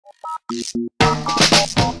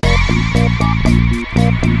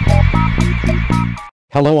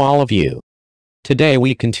Hello all of you. Today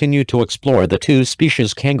we continue to explore the two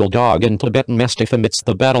species Kangal dog and Tibetan Mastiff amidst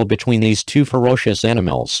the battle between these two ferocious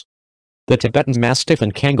animals. The Tibetan Mastiff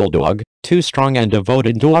and Kangal dog, two strong and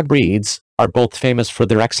devoted dog breeds, are both famous for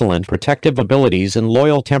their excellent protective abilities and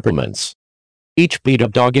loyal temperaments. Each breed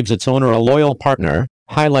of dog gives its owner a loyal partner,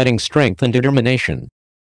 highlighting strength and determination.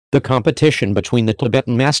 The competition between the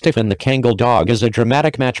Tibetan Mastiff and the Kangal dog is a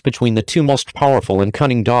dramatic match between the two most powerful and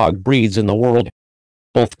cunning dog breeds in the world.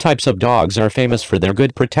 Both types of dogs are famous for their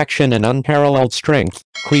good protection and unparalleled strength,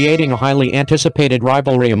 creating a highly anticipated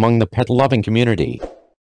rivalry among the pet-loving community.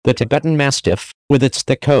 The Tibetan Mastiff, with its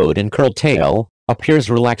thick coat and curled tail, appears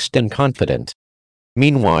relaxed and confident.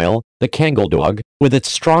 Meanwhile, the Kangal dog, with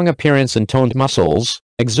its strong appearance and toned muscles,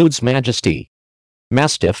 exudes majesty.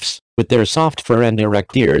 Mastiffs, with their soft fur and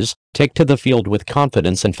erect ears, take to the field with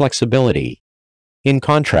confidence and flexibility. In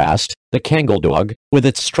contrast, the Kangal dog, with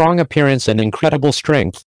its strong appearance and incredible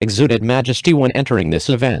strength, exuded majesty when entering this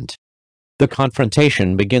event. The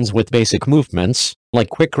confrontation begins with basic movements, like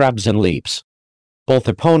quick grabs and leaps. Both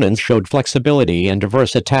opponents showed flexibility and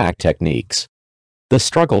diverse attack techniques. The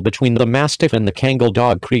struggle between the Mastiff and the Kangal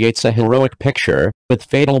dog creates a heroic picture, with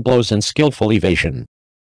fatal blows and skillful evasion.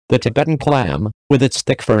 The Tibetan clam, with its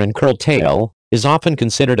thick fur and curled tail, is often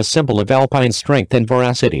considered a symbol of alpine strength and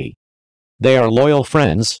veracity. They are loyal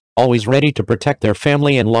friends, always ready to protect their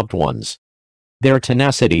family and loved ones. Their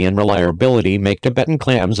tenacity and reliability make Tibetan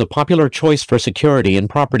clams a popular choice for security and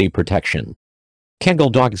property protection.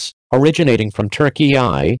 Kangal dogs, originating from Turkey,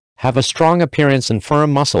 have a strong appearance and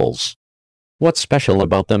firm muscles. What's special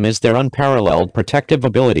about them is their unparalleled protective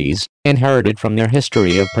abilities, inherited from their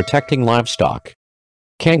history of protecting livestock.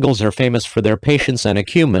 Kangals are famous for their patience and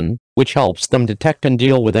acumen, which helps them detect and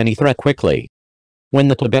deal with any threat quickly. When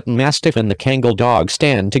the Tibetan Mastiff and the Kangal dog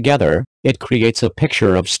stand together, it creates a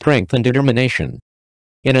picture of strength and determination.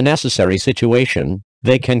 In a necessary situation,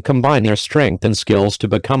 they can combine their strength and skills to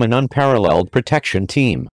become an unparalleled protection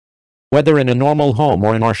team. Whether in a normal home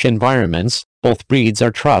or in harsh environments, both breeds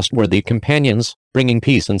are trustworthy companions, bringing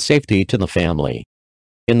peace and safety to the family.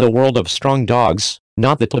 In the world of strong dogs,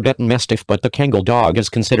 not the Tibetan Mastiff but the Kangal dog is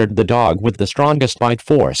considered the dog with the strongest bite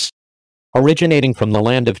force. Originating from the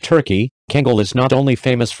land of Turkey, Kangal is not only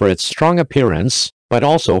famous for its strong appearance, but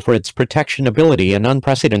also for its protection ability and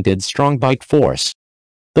unprecedented strong bite force.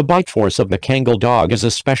 The bite force of the Kangal dog is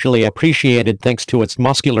especially appreciated thanks to its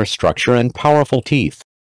muscular structure and powerful teeth.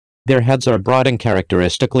 Their heads are broad and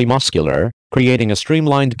characteristically muscular, creating a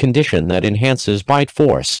streamlined condition that enhances bite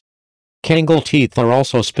force. Kangal teeth are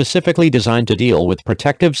also specifically designed to deal with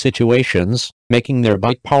protective situations, making their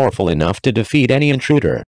bite powerful enough to defeat any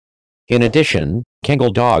intruder. In addition,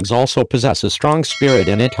 Kangal dogs also possess a strong spirit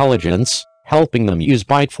and intelligence, helping them use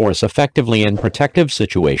bite force effectively in protective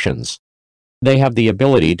situations. They have the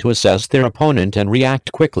ability to assess their opponent and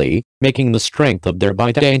react quickly, making the strength of their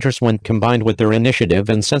bite dangerous when combined with their initiative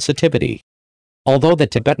and sensitivity. Although the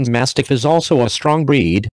Tibetan Mastiff is also a strong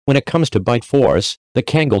breed, when it comes to bite force, the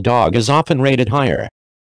Kangal dog is often rated higher.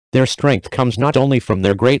 Their strength comes not only from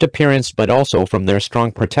their great appearance but also from their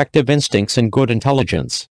strong protective instincts and good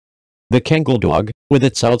intelligence. The Kangal dog, with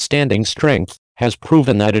its outstanding strength, has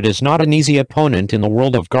proven that it is not an easy opponent in the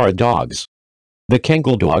world of guard dogs. The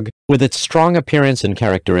Kangal dog, with its strong appearance and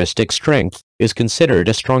characteristic strength, is considered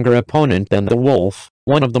a stronger opponent than the wolf,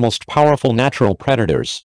 one of the most powerful natural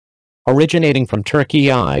predators. Originating from Turkey,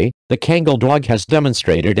 the Kangal dog has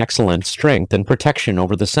demonstrated excellent strength and protection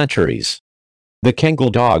over the centuries. The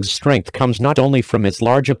Kangal dog's strength comes not only from its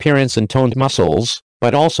large appearance and toned muscles,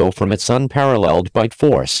 but also from its unparalleled bite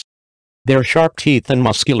force. Their sharp teeth and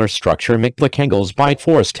muscular structure make the Kangal's bite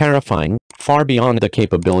force terrifying, far beyond the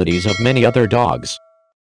capabilities of many other dogs.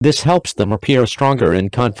 This helps them appear stronger in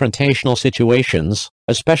confrontational situations,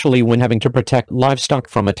 especially when having to protect livestock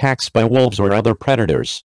from attacks by wolves or other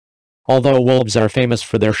predators. Although wolves are famous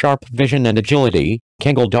for their sharp vision and agility,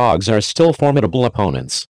 Kangal dogs are still formidable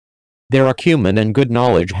opponents. Their acumen and good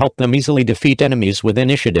knowledge help them easily defeat enemies with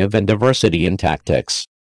initiative and diversity in tactics.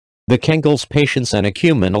 The Kangal's patience and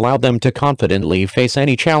acumen allow them to confidently face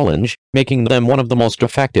any challenge, making them one of the most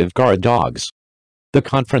effective guard dogs. The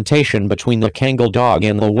confrontation between the Kangal dog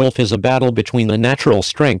and the wolf is a battle between the natural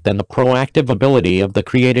strength and the proactive ability of the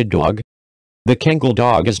created dog. The Kangal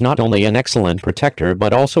dog is not only an excellent protector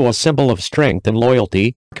but also a symbol of strength and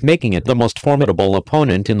loyalty, making it the most formidable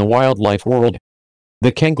opponent in the wildlife world.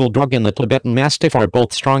 The Kangal dog and the Tibetan Mastiff are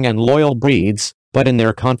both strong and loyal breeds, but in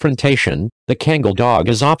their confrontation, the Kangal dog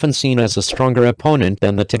is often seen as a stronger opponent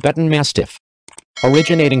than the Tibetan Mastiff.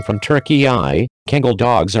 Originating from Turkey, Kangal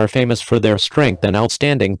dogs are famous for their strength and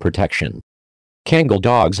outstanding protection. Kangal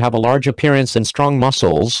dogs have a large appearance and strong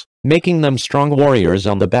muscles, making them strong warriors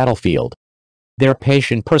on the battlefield. Their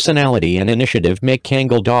patient personality and initiative make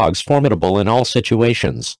Kangal dogs formidable in all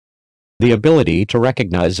situations. The ability to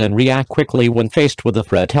recognize and react quickly when faced with a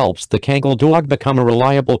threat helps the Kangal dog become a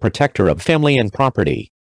reliable protector of family and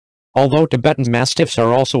property. Although Tibetan Mastiffs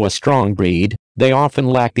are also a strong breed, they often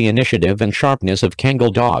lack the initiative and sharpness of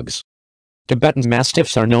Kangal dogs. Tibetan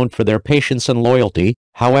Mastiffs are known for their patience and loyalty,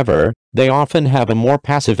 however, they often have a more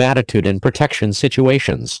passive attitude in protection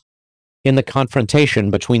situations. In the confrontation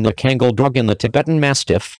between the Kangal dog and the Tibetan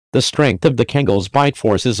Mastiff, the strength of the Kangal's bite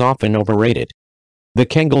force is often overrated. The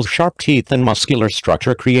Kangal's sharp teeth and muscular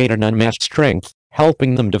structure create an unmatched strength,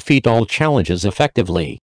 helping them defeat all challenges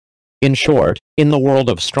effectively. In short, in the world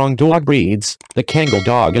of strong dog breeds, the Kangal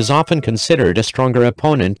dog is often considered a stronger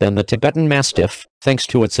opponent than the Tibetan Mastiff, thanks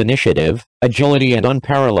to its initiative, agility and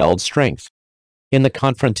unparalleled strength. In the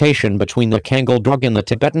confrontation between the Kangal dog and the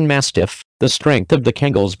Tibetan Mastiff, the strength of the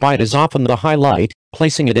Kangal's bite is often the highlight,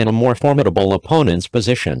 placing it in a more formidable opponent's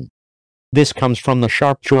position. This comes from the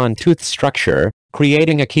sharp jaw and tooth structure,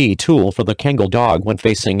 creating a key tool for the Kangal dog when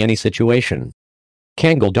facing any situation.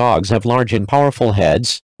 Kangal dogs have large and powerful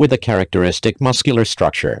heads, with a characteristic muscular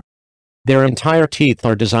structure. Their entire teeth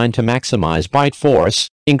are designed to maximize bite force,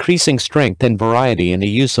 increasing strength and variety in the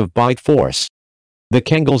use of bite force. The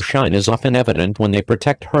Kangal's shine is often evident when they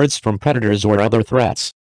protect herds from predators or other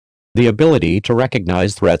threats. The ability to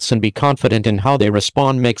recognize threats and be confident in how they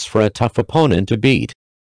respond makes for a tough opponent to beat.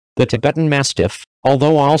 The Tibetan Mastiff,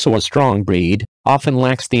 although also a strong breed, often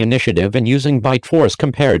lacks the initiative in using bite force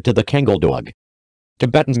compared to the Kangal dog.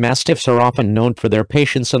 Tibetan Mastiffs are often known for their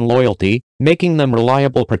patience and loyalty, making them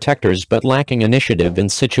reliable protectors but lacking initiative in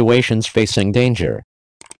situations facing danger.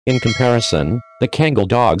 In comparison, the Kangal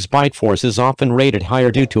dog's bite force is often rated higher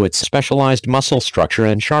due to its specialized muscle structure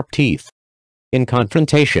and sharp teeth. In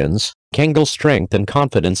confrontations, Kangal's strength and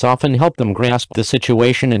confidence often help them grasp the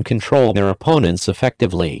situation and control their opponents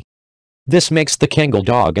effectively. This makes the Kangal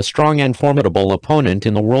dog a strong and formidable opponent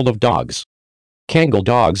in the world of dogs. Kangal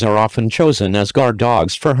dogs are often chosen as guard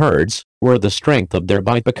dogs for herds, where the strength of their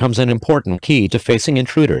bite becomes an important key to facing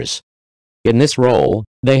intruders. In this role,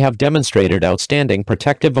 they have demonstrated outstanding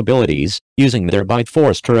protective abilities, using their bite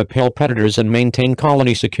force to repel predators and maintain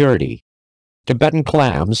colony security. Tibetan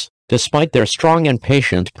clams, despite their strong and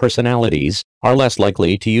patient personalities, are less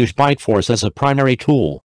likely to use bite force as a primary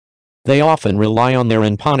tool. They often rely on their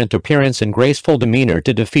imponent appearance and graceful demeanor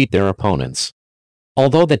to defeat their opponents.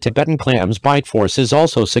 Although the Tibetan clam's bite force is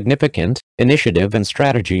also significant, initiative and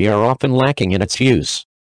strategy are often lacking in its use.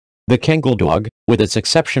 The Kangal dog, with its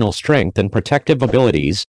exceptional strength and protective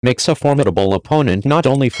abilities, makes a formidable opponent not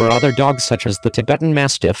only for other dogs such as the Tibetan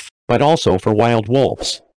Mastiff, but also for wild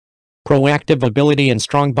wolves. Proactive ability and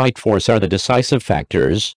strong bite force are the decisive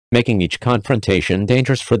factors, making each confrontation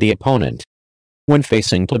dangerous for the opponent. When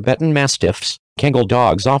facing Tibetan Mastiffs, Kangal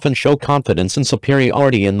dogs often show confidence and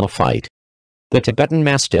superiority in the fight. The Tibetan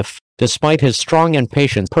Mastiff, despite his strong and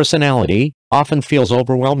patient personality, often feels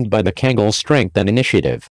overwhelmed by the Kangal's strength and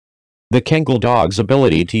initiative. The Kangal dog's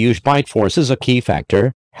ability to use bite force is a key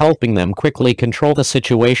factor, helping them quickly control the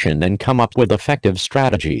situation and come up with effective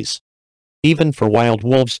strategies. Even for wild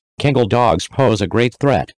wolves, Kangal dogs pose a great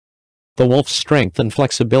threat. The wolf's strength and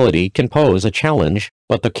flexibility can pose a challenge,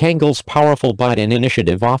 but the Kangal's powerful bite and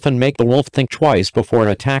initiative often make the wolf think twice before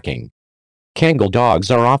attacking. Kangal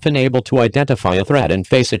dogs are often able to identify a threat and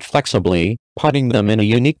face it flexibly, putting them in a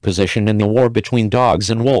unique position in the war between dogs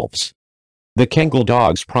and wolves. The Kangal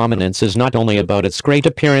dog's prominence is not only about its great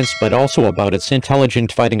appearance but also about its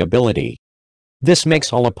intelligent fighting ability. This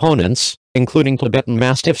makes all opponents, including Tibetan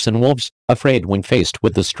Mastiffs and wolves, afraid when faced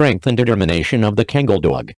with the strength and determination of the Kangal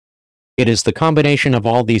dog. It is the combination of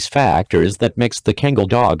all these factors that makes the Kangal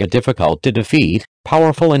dog a difficult-to-defeat,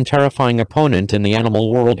 powerful and terrifying opponent in the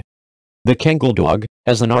animal world. The Kangal dog,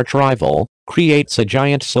 as an arch-rival, creates a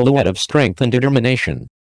giant silhouette of strength and determination.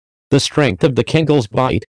 The strength of the Kangal's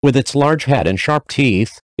bite, with its large head and sharp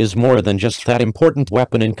teeth, is more than just that important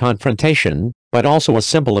weapon in confrontation, but also a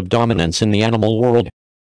symbol of dominance in the animal world.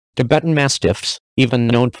 Tibetan Mastiffs, even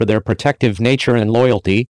known for their protective nature and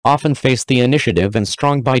loyalty, often face the initiative and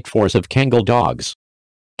strong bite force of Kangal dogs.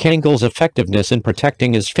 Kangal's effectiveness in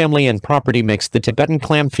protecting his family and property makes the Tibetan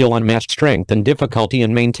clam feel unmatched strength and difficulty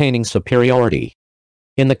in maintaining superiority.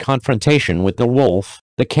 In the confrontation with the wolf,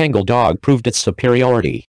 the Kangal dog proved its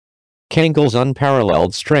superiority. Kangal's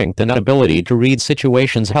unparalleled strength and ability to read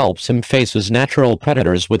situations helps him face his natural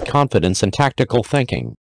predators with confidence and tactical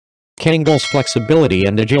thinking. Kangal's flexibility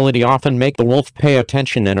and agility often make the wolf pay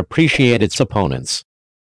attention and appreciate its opponents.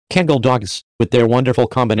 Kangal dogs, with their wonderful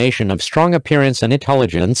combination of strong appearance and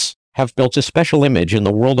intelligence, have built a special image in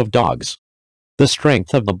the world of dogs. The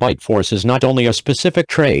strength of the bite force is not only a specific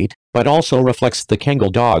trait, but also reflects the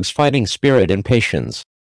Kangal dog's fighting spirit and patience.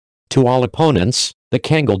 To all opponents, the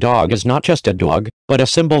Kangal dog is not just a dog, but a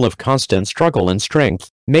symbol of constant struggle and strength,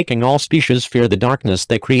 making all species fear the darkness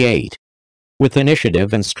they create. With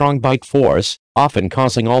initiative and strong bite force, often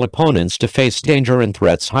causing all opponents to face danger and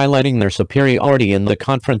threats, highlighting their superiority in the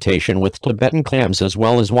confrontation with Tibetan clams as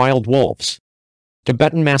well as wild wolves.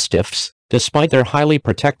 Tibetan Mastiffs, despite their highly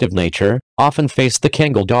protective nature, often face the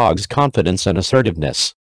Kangal dog's confidence and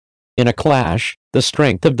assertiveness. In a clash, the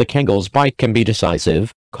strength of the Kangal's bite can be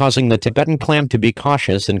decisive, causing the Tibetan clam to be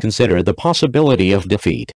cautious and consider the possibility of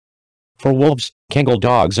defeat. For wolves, Kangal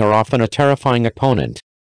dogs are often a terrifying opponent.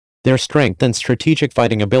 Their strength and strategic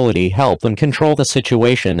fighting ability help them control the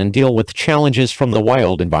situation and deal with challenges from the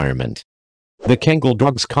wild environment. The Kangal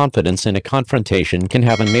dog's confidence in a confrontation can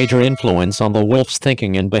have a major influence on the wolf's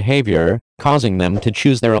thinking and behavior, causing them to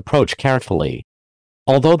choose their approach carefully.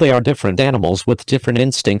 Although they are different animals with different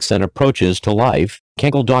instincts and approaches to life,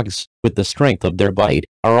 Kangal dogs, with the strength of their bite,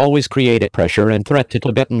 are always create a pressure and threat to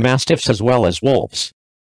Tibetan Mastiffs as well as wolves.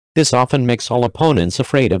 This often makes all opponents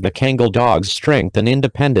afraid of the Kangal dog's strength and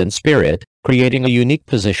independent spirit, creating a unique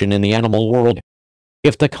position in the animal world.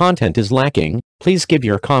 If the content is lacking, please give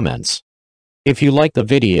your comments. If you like the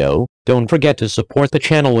video, don't forget to support the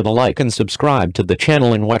channel with a like and subscribe to the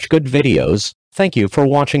channel and watch good videos. Thank you for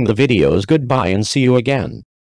watching the videos. Goodbye and see you again.